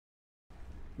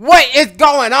What is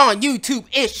going on, YouTube?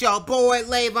 It's your boy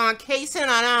Lavon Kaysen, and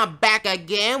I'm back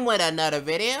again with another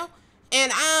video.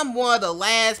 And I'm one of the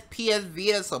last PS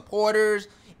Vita supporters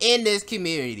in this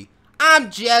community. I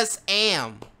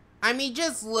mean,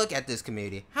 just look at this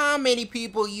community. How many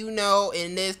people you know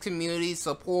in this community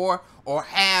support or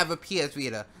have a PS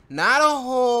Vita? Not a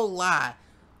whole lot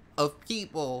of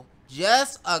people,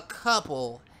 just a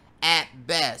couple at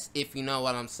best, if you know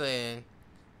what I'm saying.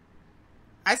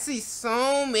 I see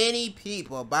so many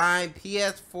people buying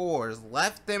PS4s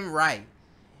left and right.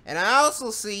 And I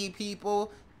also see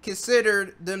people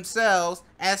consider themselves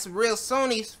as real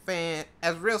Sony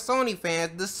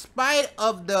fans, despite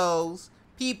of those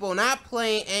people not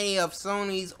playing any of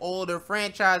Sony's older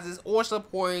franchises or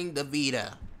supporting the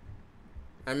Vita.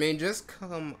 I mean, just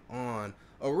come on.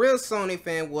 A real Sony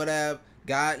fan would have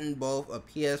gotten both a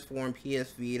PS4 and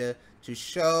PS Vita to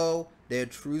show their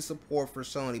true support for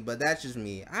Sony, but that's just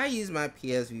me. I use my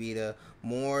PS Vita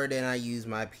more than I use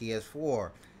my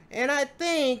PS4, and I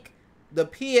think the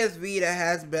PS Vita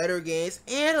has better games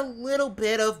and a little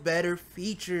bit of better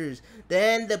features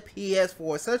than the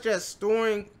PS4, such as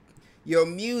storing your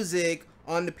music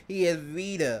on the PS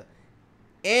Vita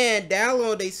and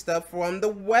downloading stuff from the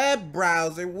web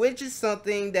browser, which is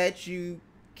something that you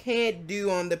can't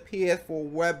do on the PS4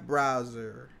 web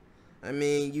browser. I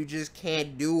mean, you just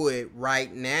can't do it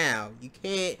right now. You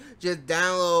can't just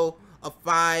download a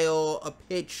file, a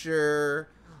picture,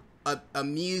 a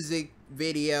music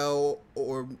video,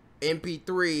 or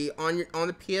MP3 on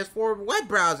the PS4 web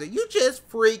browser. You just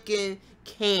freaking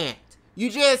can't.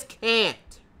 You just can't.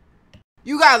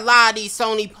 You got a lot of these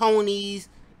Sony ponies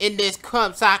in this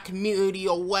Crumb community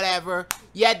or whatever,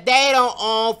 yet they don't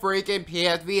own freaking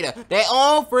PS Vita. They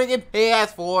own freaking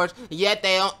PS4s, yet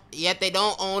they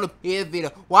don't own a PS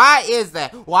Vita. Why is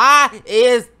that? Why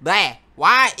is that?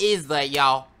 Why is that,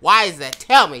 y'all? Why is that?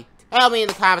 Tell me in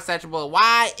the comment section below.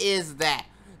 Why is that?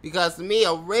 Because to me,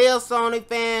 a real Sony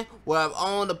fan would have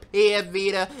owned a PS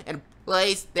Vita and a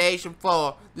PlayStation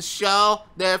 4 to show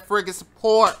their freaking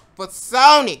support for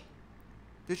Sony.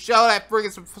 To show that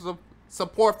freaking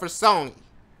support for Sony.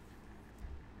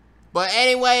 But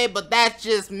that's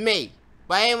just me.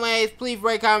 But anyways, please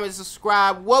rate, comment,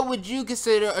 subscribe. What would you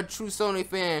consider a true Sony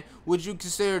fan? Would you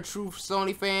consider a true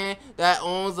Sony fan that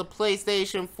owns a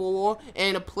PlayStation 4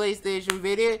 and a PlayStation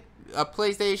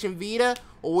Vita,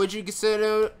 or would you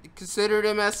consider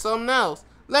them as something else?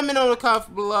 Let me know in the comments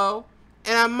below.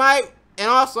 And I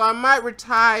might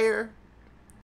retire